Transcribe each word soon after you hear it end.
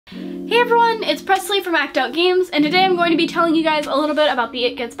Hey everyone, it's Presley from Act Out Games, and today I'm going to be telling you guys a little bit about the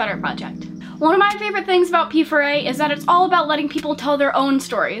It Gets Better project. One of my favorite things about P4A is that it's all about letting people tell their own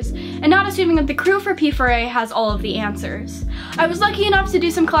stories, and not assuming that the crew for P4A has all of the answers. I was lucky enough to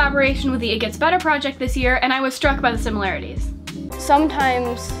do some collaboration with the It Gets Better project this year, and I was struck by the similarities.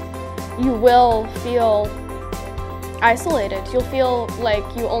 Sometimes you will feel isolated. You'll feel like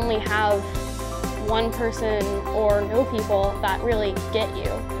you only have one person or no people that really get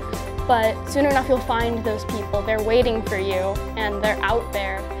you. But soon enough you'll find those people. They're waiting for you, and they're out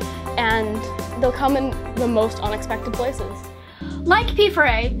there, and they'll come in the most unexpected places. Like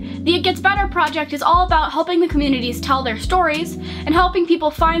P4A, the It Gets Better project is all about helping the communities tell their stories and helping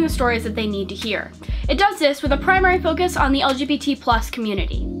people find the stories that they need to hear. It does this with a primary focus on the LGBT+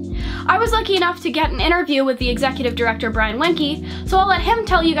 community. I was lucky enough to get an interview with the executive director Brian Wenke, so I'll let him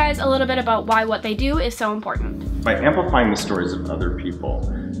tell you guys a little bit about why what they do is so important. By amplifying the stories of other people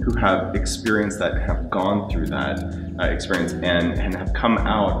who have experienced that, have gone through that experience and have come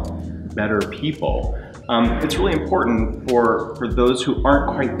out better people, it's really important for those who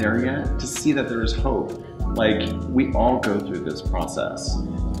aren't quite there yet to see that there is hope. Like, we all go through this process,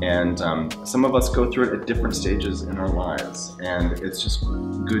 and some of us go through it at different stages in our lives, and it's just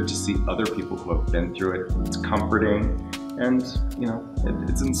good to see other people who have been through it. It's comforting, and you know,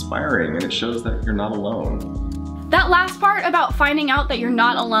 it's inspiring, and it shows that you're not alone. That last part about finding out that you're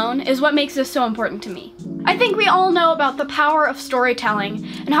not alone is what makes this so important to me. I think we all know about the power of storytelling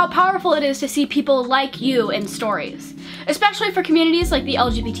and how powerful it is to see people like you in stories, especially for communities like the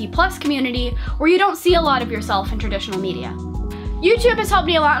LGBT+ community where you don't see a lot of yourself in traditional media. YouTube has helped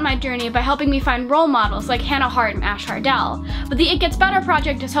me a lot in my journey by helping me find role models like Hannah Hart and Ash Hardell, but the It Gets Better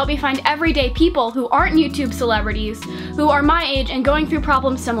project has helped me find everyday people who aren't YouTube celebrities, who are my age and going through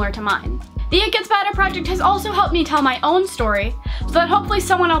problems similar to mine. The It Gets Better project has also helped me tell my own story, so that hopefully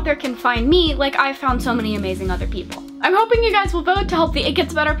someone out there can find me like I've found so many amazing other people. I'm hoping you guys will vote to help the It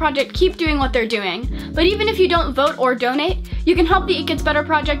Gets Better project keep doing what they're doing, but even if you don't vote or donate, you can help the It Gets Better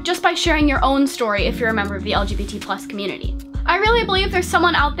project just by sharing your own story if you're a member of the LGBT+ community. I really believe there's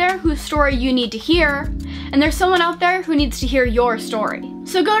someone out there whose story you need to hear, and there's someone out there who needs to hear your story.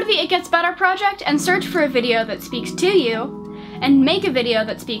 So go to the It Gets Better project and search for a video that speaks to you, and make a video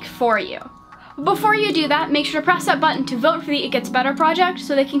that speaks for you. Before you do that, make sure to press that button to vote for the It Gets Better project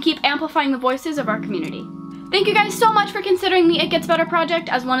so they can keep amplifying the voices of our community. Thank you guys so much for considering the It Gets Better project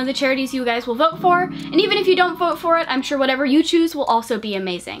as one of the charities you guys will vote for, and even if you don't vote for it, I'm sure whatever you choose will also be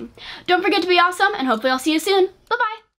amazing. Don't forget to be awesome, and hopefully I'll see you soon. Bye-bye!